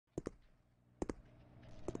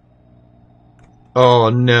Oh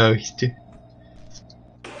no, he's too.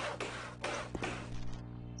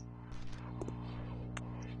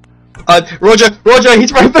 Roger,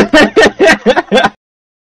 he's right there.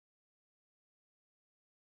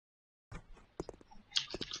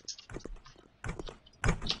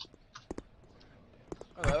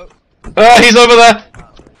 Hello. He's over there.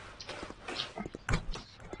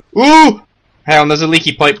 Ooh! Hang on, there's a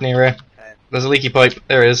leaky pipe near here. There's a leaky pipe.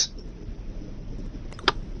 There it is.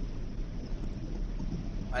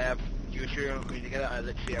 I have. You sure you want me to get it? I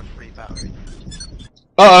literally have 3 batteries.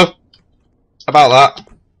 Uh oh. About that.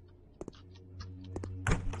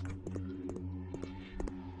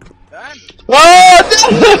 Dan?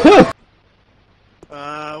 Oh!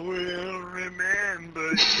 I will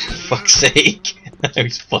remember you. For fuck's sake.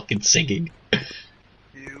 He's fucking singing.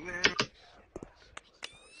 You will.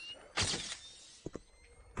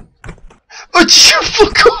 Oh,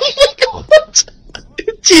 fuck! Oh my god!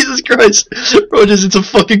 Jesus Christ! Roger's into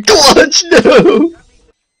fucking clutch! No!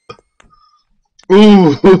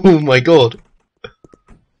 Ooh, oh my god.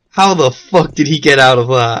 How the fuck did he get out of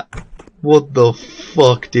that? What the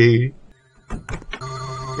fuck, dude?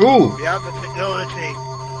 Ooh! We have the technology.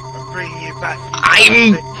 I'm bringing you back.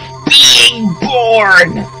 I'm being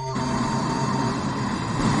born!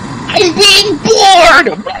 I'm being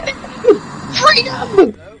born!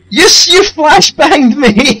 Freedom! Yes, you flashbanged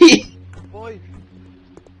me! Boys.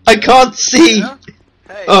 I can't see! Yeah?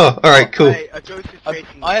 Hey. Oh, alright, cool. Hey, a ghost is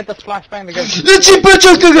chasing I had the flashbang to go. Let's see,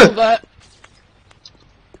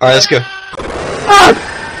 Alright, let's go. Ah!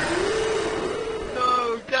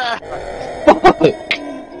 No, Dad. Fuck!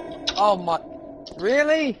 Oh my.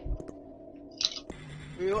 Really?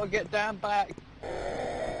 We gotta get Dan back.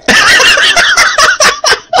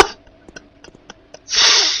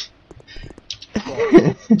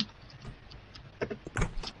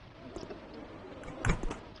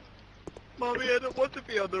 Mommy, I don't want to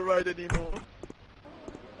be on the ride anymore.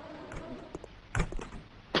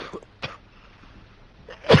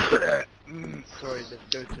 Sorry, there's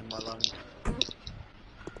ghost in my lungs.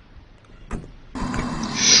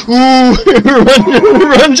 Ooh!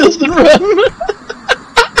 Run, Justin, run!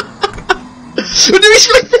 What did we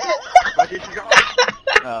split? Why did you go?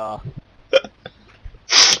 Oh.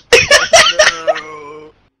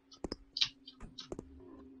 No.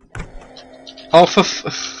 Oh, for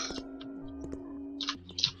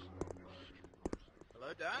Hello,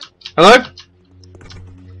 Dad? Hello?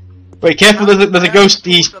 Wait, careful, there's a ghost,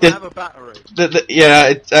 he's... I have a battery.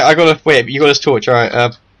 Yeah, I gotta... Wait, you got his torch, alright,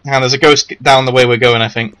 hang on, there's a ghost down the way we're going, I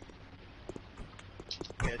think.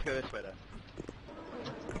 Yeah, let's go this way then.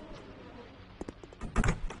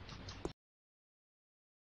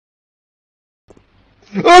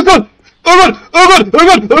 Oh god! Oh god! Oh god! Oh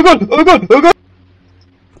god! Oh god! Oh god! Oh god!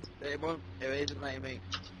 It isn't letting me.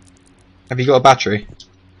 Have you got a battery?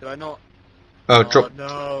 Did I not? Oh, drop...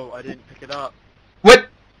 No, I didn't pick it up. What?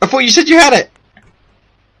 I thought you said you had it!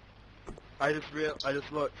 I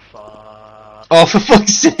just looked. Fuck. Oh, for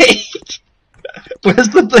fuck's sake! Where's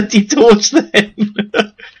the bloody torch then?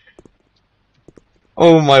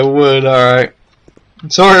 Oh my word, alright.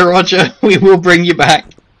 Sorry, Roger, we will bring you back.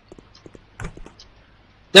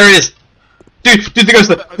 There it is! Dude, the ghost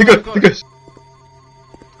there! The ghost!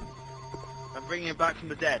 I'm bringing him back from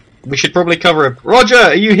the dead. We should probably cover him. Roger,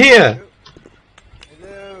 are you here?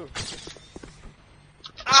 Hello.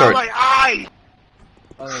 Sorry. Oh, my eye!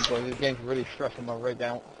 Oh boy, this game's really stressing my rig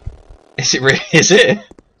out. Is it really? Is it?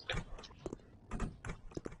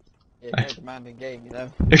 It's a very demanding game, you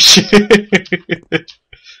know.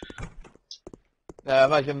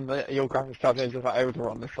 Imagine your graphics card is just like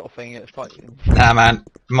overrun this sort of thing. It's quite. Nah, man.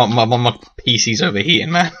 My PC's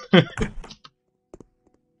overheating, man.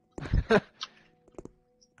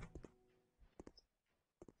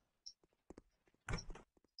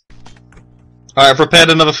 Alright, I've prepared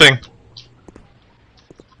another thing.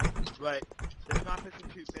 Right, this map isn't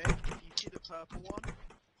too big. If you see the purple one,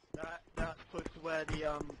 that's close to where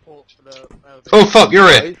the port for the elevator. Oh fuck, you're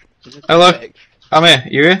here. Hello? Fixed? I'm here.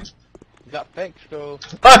 You here? Is that fixed or?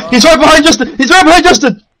 Ah! He's right behind Justin! He's right behind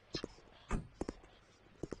Justin!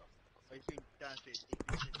 He's been downstairs.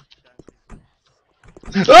 He's been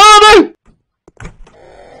downstairs. Oh no!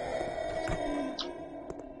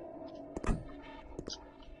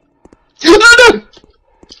 Oh no!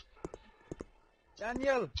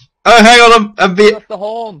 Daniel! Oh, hang on, I'm being... That's the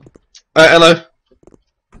horn! hello.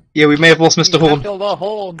 Yeah, we may have lost Mr. Horn. Kill the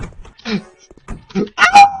horn!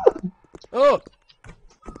 Ah! Oh!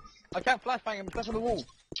 I can't flashbang him, stuck on the wall!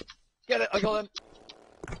 Get it, I got him!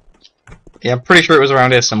 Yeah, I'm pretty sure it was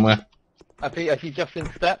around here somewhere. I see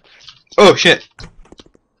Justin's steps. Oh shit.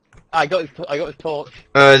 I got his torch.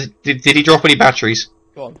 Did he drop any batteries?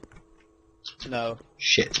 Go on. No,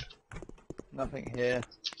 Shit. nothing here.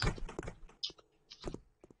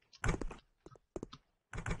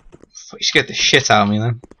 You scared the shit out of me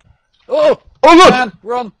then. Oh! Oh look! Man,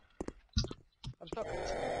 run! I'm stuck.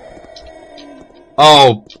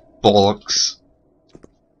 Oh, bollocks.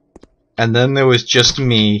 And then there was just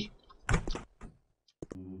me.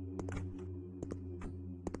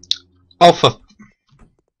 Oh, for...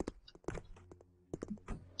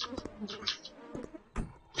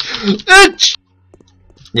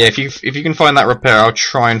 Yeah, if you can find that repair, I'll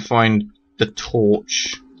try and find the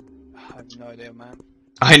torch. I have no idea, man.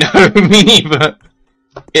 I know, me neither.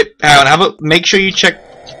 Make sure you check.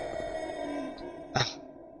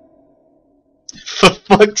 For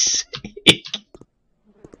fuck's sake.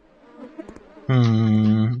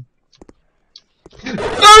 Oh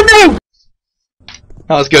no!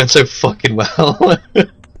 That was going so fucking well.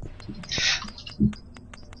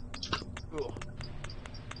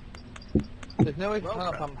 There's no way to turn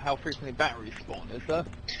up on how frequently batteries spawn, is there?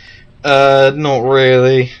 Not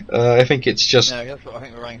really. I think it's just. No, that's what I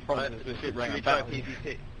think we're running from. We're running out batteries.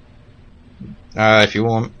 If you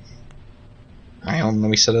want. Hang on, let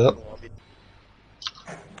me set it up.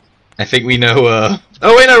 I think we know,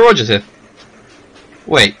 Oh wait, no, Roger's here.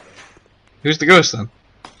 Wait. Who's the ghost then?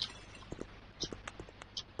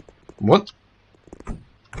 What?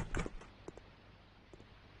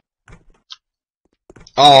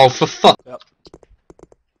 Oh, for fuck. Yep.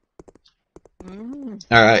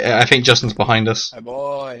 Alright, I think Justin's behind us. Oh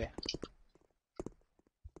boy.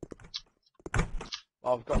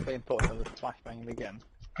 Well, I've got to be important of this flashbang again.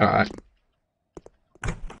 Alright.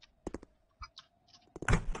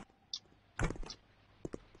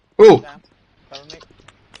 Ooh! Down. Follow me.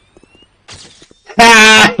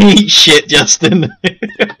 Ha! Eat shit, Justin!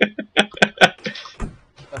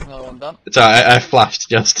 That's another one done. It's alright, I flashed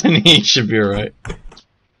Justin, he should be alright.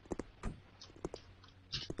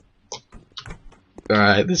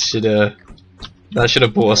 Alright, this should, that should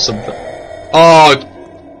have bought us something. Oh!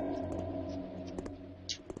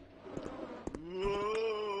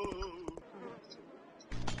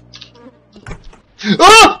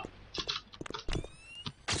 Oh!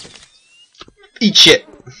 Eat shit!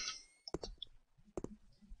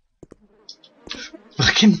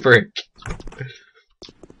 Fucking brick.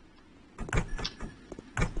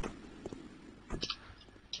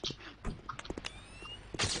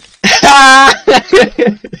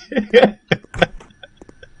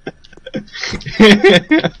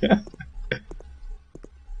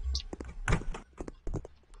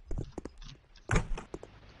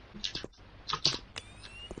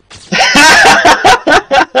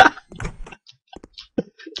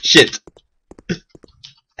 Shit.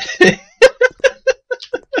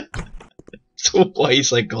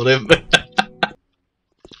 Twice I got him.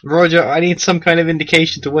 Roger, I need some kind of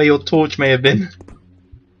indication to where your torch may have been.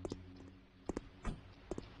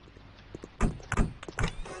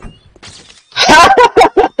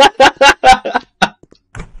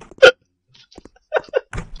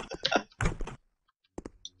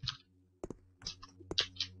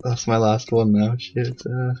 That's my last one now, shit.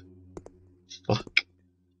 Fuck.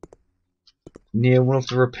 Near one of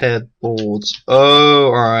the repaired boards. Oh,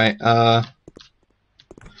 alright,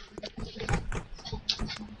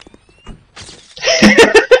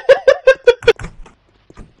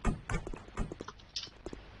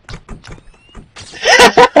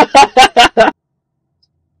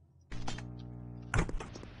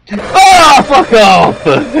 Oh, fuck off!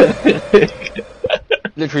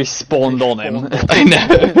 Literally spawned on him. I know.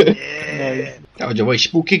 Nice. That was a very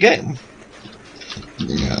spooky game.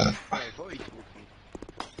 Yeah.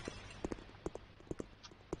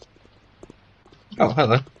 Oh,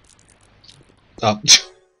 hello. Oh.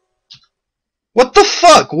 What the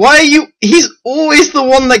fuck? Why are you? He's always the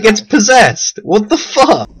one that gets possessed. What the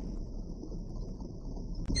fuck?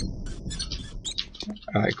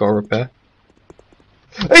 Alright, gotta repair.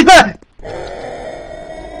 He's back!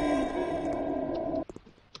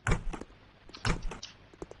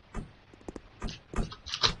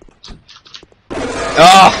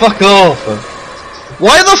 Ah, fuck off!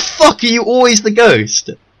 Why the fuck are you always the ghost?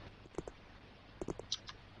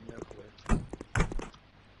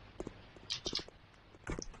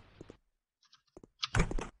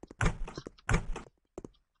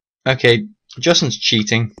 Okay, Justin's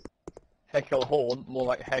cheating. Heckle horn, more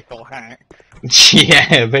like heckle hack.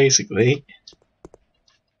 Yeah, basically.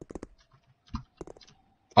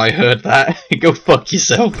 I heard that. Go fuck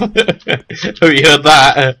yourself. Oh, you heard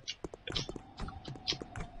that?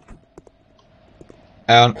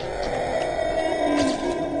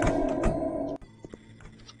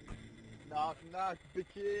 Dark night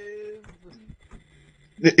bitches.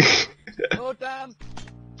 Oh damn!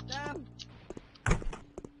 Damn!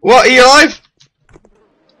 What? Are you alive?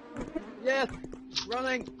 Yes!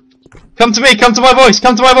 Running! Come to me, come to my voice,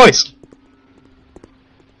 come to my voice!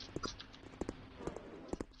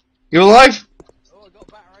 You alive? Oh, I got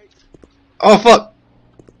battery. Oh fuck!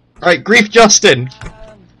 Right, grief Justin!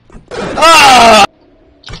 Ah!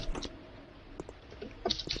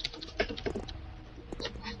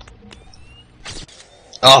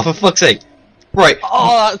 Oh, for fuck's sake! Right.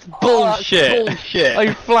 Oh, that's bullshit! Bullshit!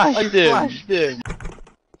 I flashed him! Flashed him!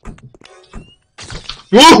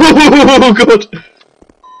 Oh god!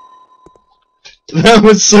 That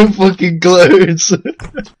was so fucking close!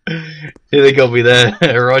 Here they got me there,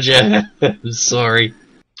 Roger. I'm sorry.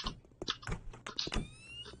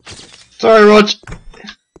 Sorry, Rog.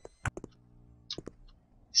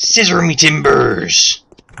 Scissor me timbers!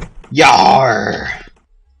 Yar!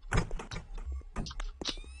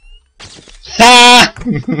 Ha!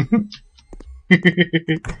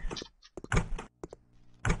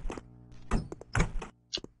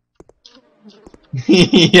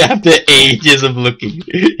 After ages of looking,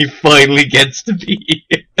 he finally gets to be.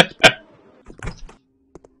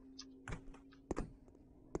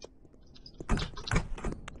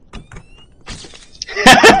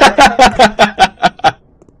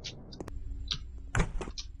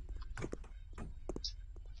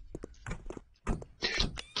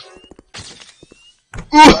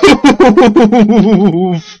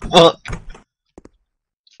 Ooh, fuck.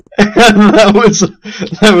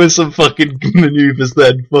 that was some fucking maneuvers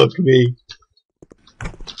then, fuck me.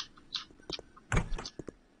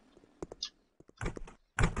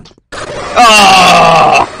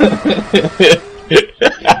 Ah! You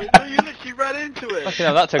literally ran into it. Fucking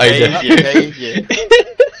hell, that took I did. ages.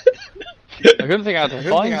 I couldn't think how to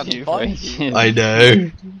find you for ages. I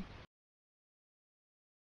know.